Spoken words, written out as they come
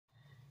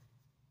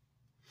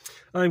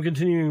I'm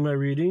continuing my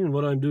reading, and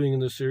what I'm doing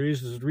in this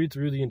series is to read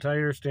through the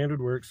entire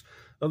standard works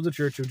of the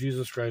Church of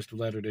Jesus Christ of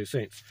Latter-day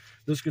Saints.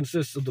 This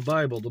consists of the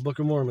Bible, the Book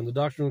of Mormon, the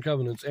Doctrine and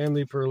Covenants, and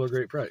the Pearl of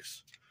Great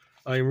Price.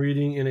 I am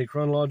reading in a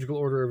chronological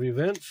order of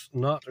events,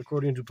 not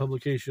according to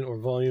publication or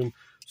volume,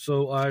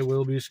 so I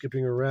will be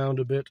skipping around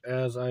a bit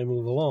as I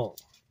move along.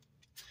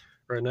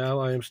 Right now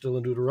I am still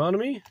in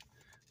Deuteronomy.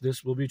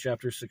 This will be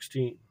chapter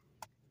 16.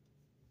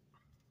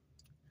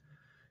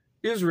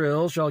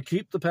 Israel shall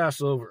keep the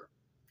Passover,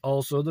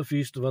 also the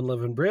Feast of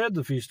Unleavened Bread,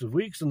 the Feast of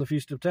Weeks, and the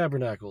Feast of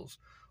Tabernacles.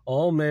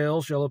 All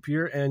males shall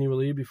appear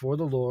annually before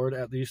the Lord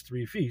at these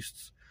three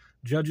feasts.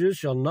 Judges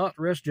shall not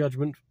wrest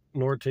judgment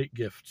nor take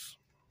gifts.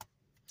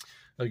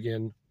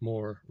 Again,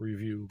 more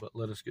review, but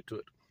let us get to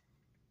it.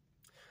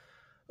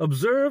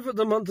 Observe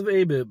the month of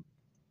Abib,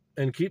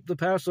 and keep the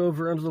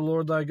Passover unto the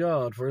Lord thy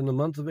God, for in the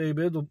month of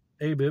Abib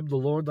the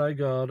Lord thy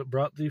God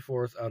brought thee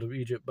forth out of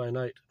Egypt by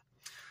night.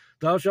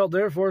 Thou shalt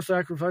therefore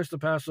sacrifice the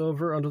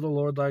Passover unto the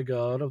Lord thy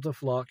God of the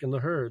flock and the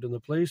herd, in the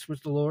place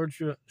which the Lord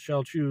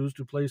shall choose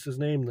to place his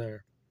name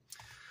there.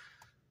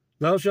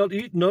 Thou shalt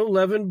eat no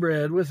leavened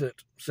bread with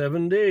it.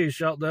 7 days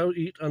shalt thou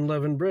eat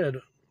unleavened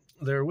bread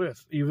therewith,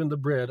 even the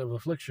bread of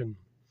affliction.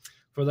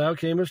 For thou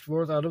camest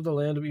forth out of the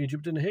land of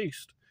Egypt in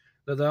haste,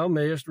 that thou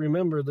mayest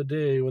remember the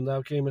day when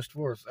thou camest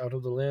forth out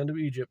of the land of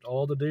Egypt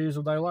all the days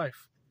of thy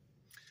life.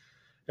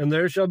 And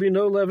there shall be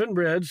no leavened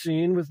bread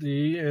seen with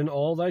thee in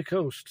all thy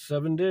coast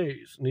 7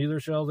 days, neither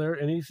shall there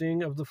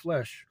anything of the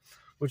flesh,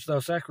 which thou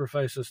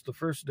sacrificest the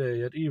first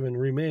day at even,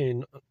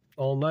 remain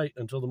all night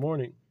until the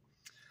morning.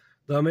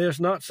 Thou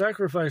mayest not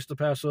sacrifice the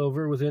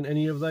Passover within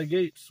any of thy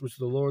gates, which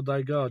the Lord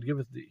thy God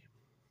giveth thee.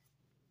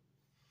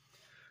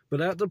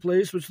 But at the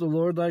place which the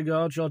Lord thy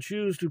God shall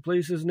choose to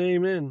place his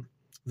name in,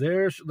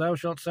 there thou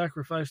shalt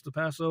sacrifice the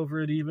Passover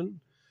at even,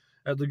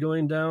 at the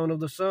going down of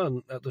the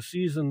sun, at the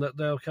season that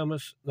thou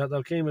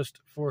camest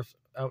forth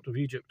out of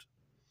Egypt.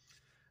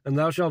 And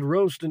thou shalt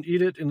roast and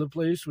eat it in the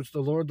place which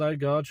the Lord thy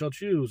God shall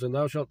choose, and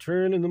thou shalt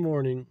turn in the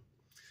morning,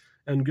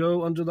 and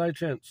go unto thy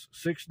tents.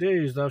 6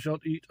 days thou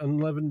shalt eat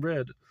unleavened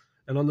bread,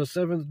 and on the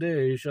 7th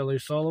day shall a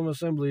solemn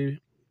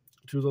assembly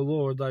to the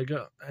Lord thy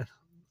God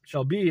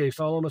shall be a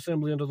solemn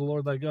assembly unto the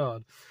Lord thy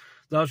God.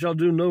 Thou shalt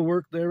do no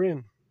work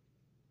therein.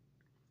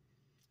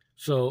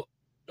 So,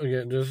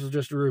 again, this is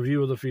just a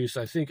review of the feast.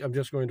 I think I'm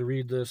just going to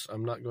read this.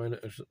 I'm not going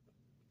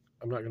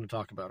to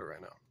talk about it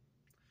right now.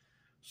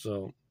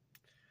 So,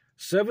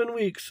 7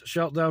 weeks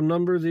shalt thou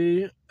number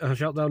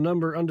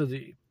unto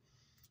thee.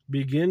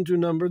 Begin to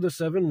number the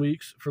 7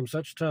 weeks from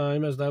such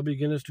time as thou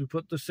beginnest to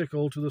put the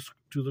sickle to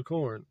the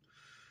corn.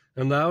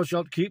 And thou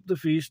shalt keep the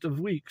feast of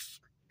weeks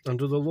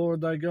unto the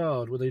Lord thy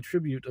God, with a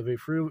tribute of a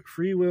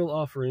free will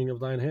offering of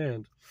thine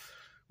hand,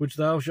 which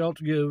thou shalt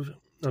give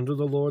unto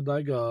the Lord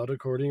thy God,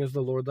 according as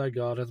the Lord thy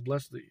God hath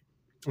blessed thee.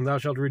 And thou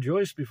shalt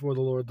rejoice before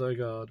the Lord thy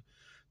God,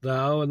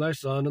 thou and thy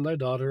son and thy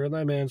daughter and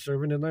thy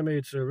manservant and thy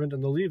maidservant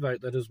and the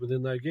Levite that is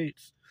within thy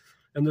gates,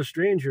 and the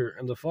stranger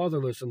and the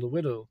fatherless and the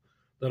widow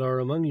that are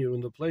among you,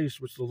 in the place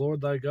which the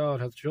Lord thy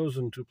God hath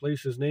chosen to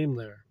place his name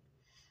there.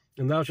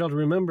 And thou shalt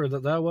remember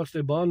that thou wast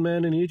a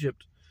bondman in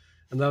Egypt,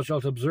 and thou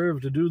shalt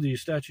observe to do these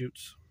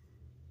statutes.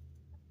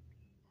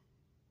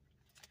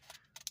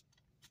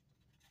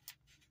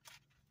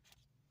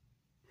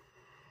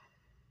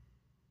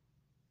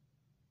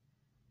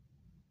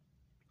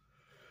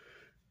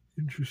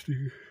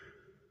 Interesting.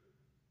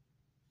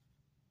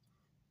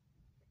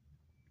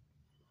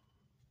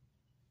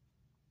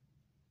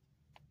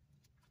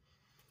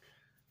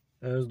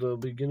 As thou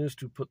beginnest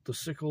to put the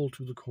sickle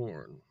to the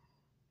corn.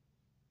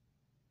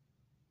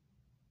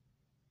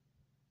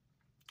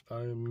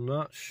 I'm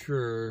not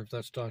sure if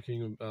that's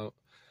talking about...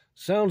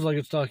 Sounds like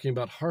it's talking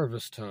about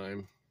harvest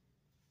time.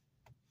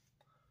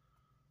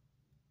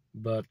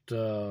 But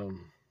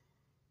 7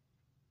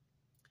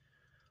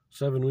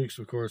 weeks,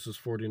 of course, is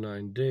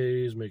 49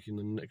 days, making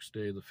the next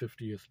day the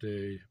 50th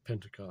day,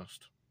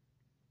 Pentecost.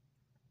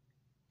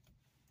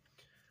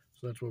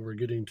 So that's what we're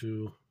getting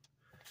to.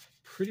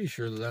 Pretty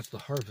sure that that's the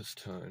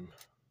harvest time.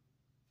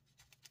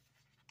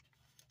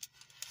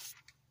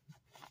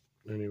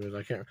 Anyways,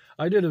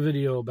 I did a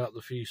video about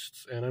the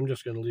feasts, and I'm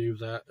just going to leave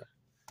that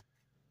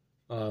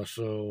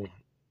so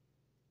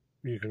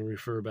you can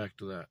refer back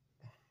to that.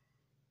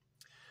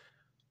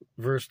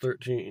 Verse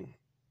 13.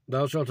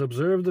 Thou shalt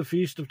observe the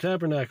Feast of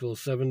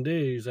Tabernacles 7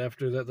 days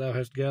after that thou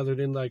hast gathered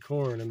in thy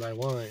corn and thy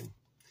wine.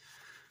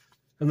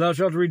 And thou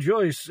shalt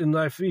rejoice in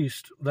thy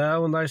feast,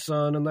 thou and thy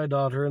son and thy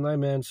daughter and thy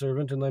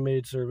manservant and thy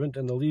maidservant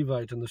and the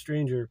Levite and the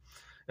stranger,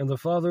 and the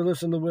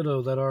fatherless and the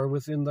widow that are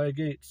within thy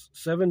gates.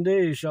 7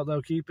 days shalt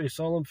thou keep a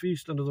solemn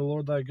feast unto the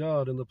Lord thy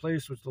God in the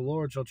place which the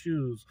Lord shall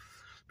choose,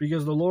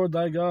 because the Lord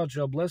thy God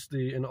shall bless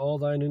thee in all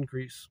thine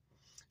increase,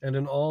 and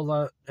in all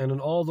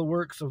the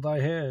works of thy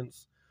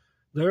hands.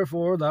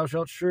 Therefore thou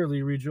shalt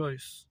surely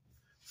rejoice.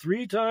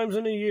 3 times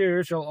in a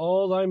year shall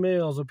all thy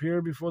males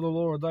appear before the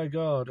Lord thy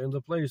God in the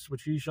place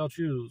which he shall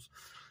choose,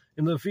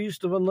 in the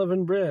Feast of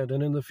Unleavened Bread,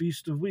 and in the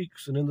Feast of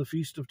Weeks, and in the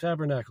Feast of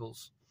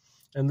Tabernacles.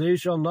 And they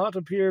shall not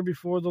appear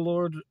before the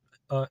Lord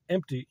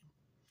empty.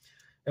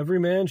 Every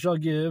man shall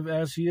give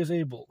as he is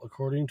able,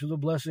 according to the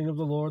blessing of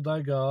the Lord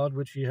thy God,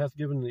 which he hath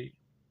given thee.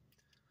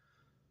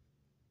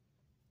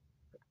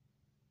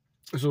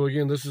 So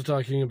again, this is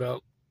talking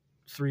about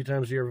 3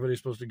 times a year everybody's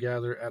supposed to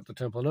gather at the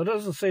temple. Now, it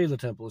doesn't say the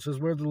temple. It says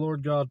where the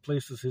Lord God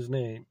places his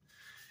name.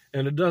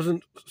 And it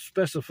doesn't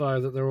specify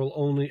that there will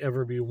only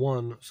ever be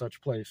one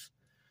such place.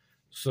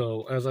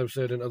 So, as I've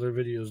said in other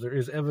videos, there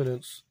is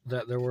evidence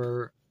that there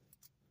were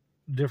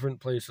different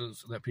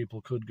places that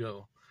people could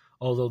go,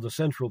 although the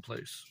central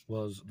place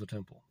was the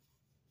temple.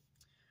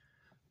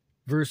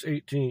 Verse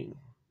 18,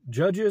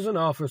 Judges and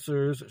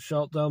officers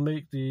shalt thou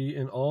make thee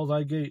in all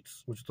thy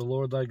gates, which the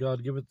Lord thy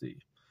God giveth thee,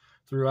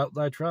 throughout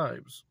thy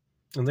tribes,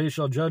 and they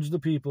shall judge the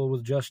people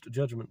with just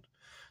judgment.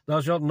 Thou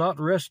shalt not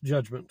wrest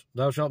judgment,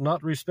 thou shalt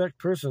not respect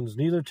persons,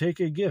 neither take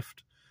a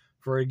gift,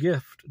 for a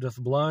gift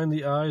doth blind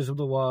the eyes of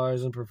the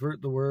wise, and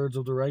pervert the words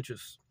of the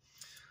righteous.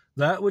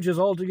 That which is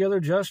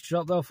altogether just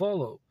shalt thou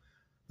follow,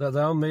 that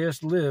thou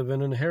mayest live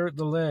and inherit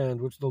the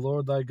land which the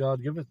Lord thy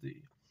God giveth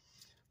thee.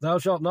 Thou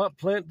shalt not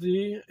plant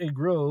thee a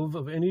grove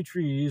of any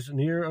trees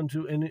near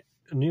unto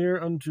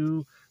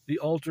the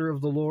altar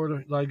of the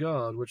Lord thy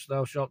God, which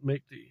thou shalt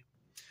make thee.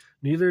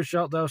 Neither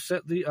shalt thou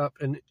set thee up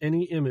in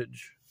any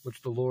image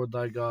which the Lord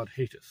thy God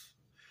hateth.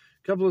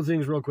 A couple of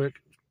things real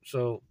quick.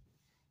 So,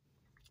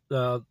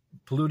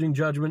 polluting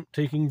judgment,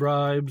 taking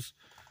bribes,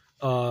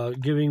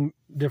 giving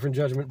different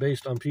judgment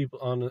based on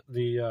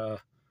the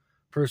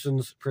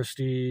person's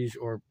prestige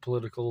or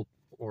political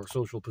or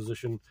social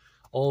position.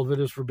 All of it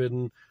is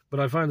forbidden. But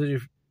I find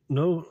that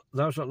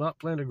thou shalt not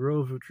plant a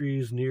grove of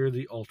trees near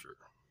the altar.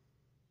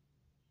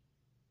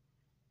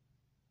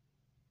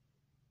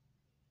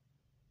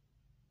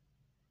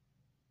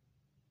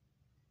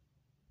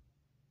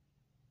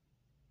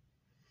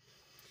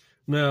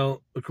 Now,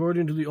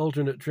 according to the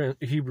alternate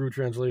Hebrew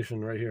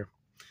translation right here,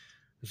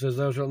 it says,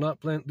 Thou shalt not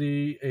plant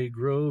thee a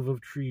grove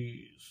of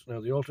trees. Now,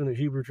 the alternate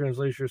Hebrew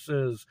translation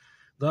says,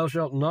 Thou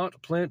shalt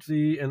not plant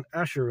thee an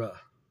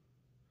Asherah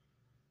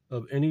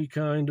of any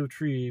kind of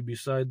tree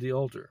beside the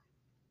altar.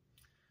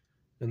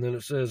 And then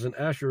it says an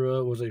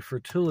Asherah was a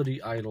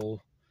fertility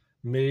idol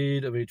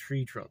made of a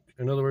tree trunk.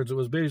 In other words, it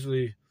was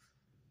basically,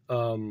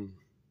 they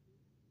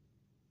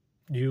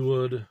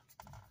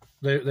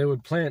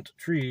would plant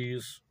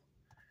trees,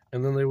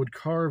 and then they would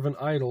carve an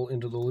idol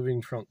into the living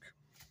trunk.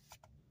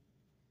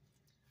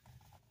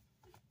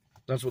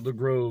 That's what the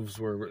groves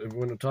were.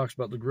 When it talks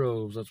about the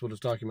groves, that's what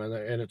it's talking about.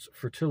 And it's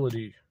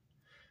fertility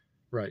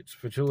rites,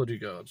 fertility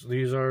gods.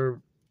 These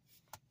are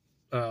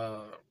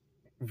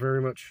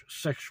very much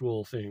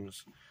sexual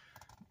things,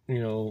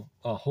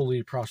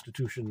 holy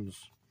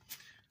prostitutions,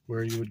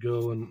 where you would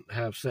go and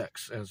have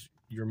sex as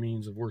your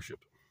means of worship.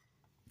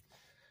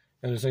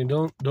 And it's saying,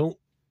 don't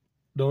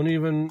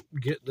even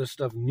get this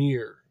stuff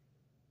near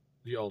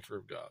the altar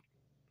of God.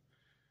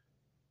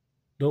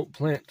 Don't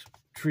plant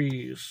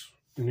trees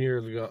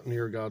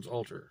near God's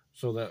altar,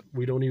 so that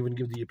we don't even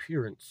give the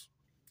appearance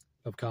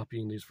of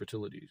copying these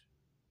fertility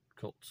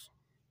cults.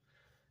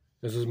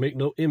 This is make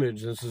no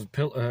image. This is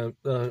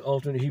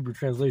alternate Hebrew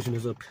translation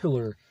is a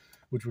pillar,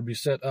 which would be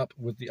set up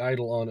with the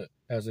idol on it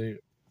as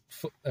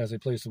a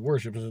place of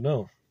worship. It says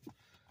no.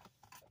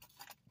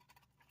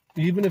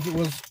 Even if it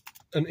was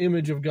an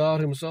image of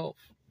God himself.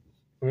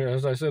 I mean,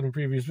 as I said in a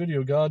previous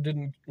video, God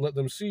didn't let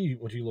them see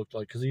what he looked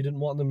like because he didn't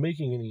want them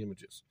making any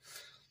images.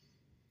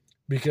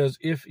 Because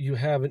if you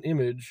have an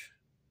image,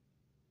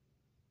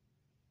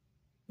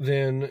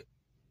 then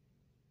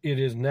it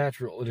is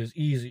natural, it is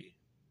easy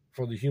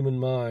for the human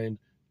mind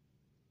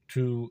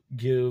to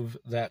give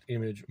that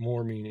image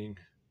more meaning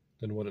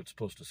than what it's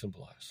supposed to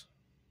symbolize.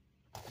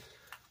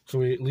 So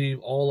we leave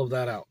all of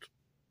that out.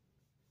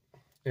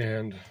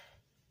 And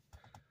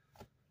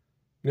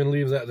I'm going to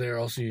leave that there.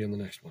 I'll see you in the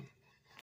next one.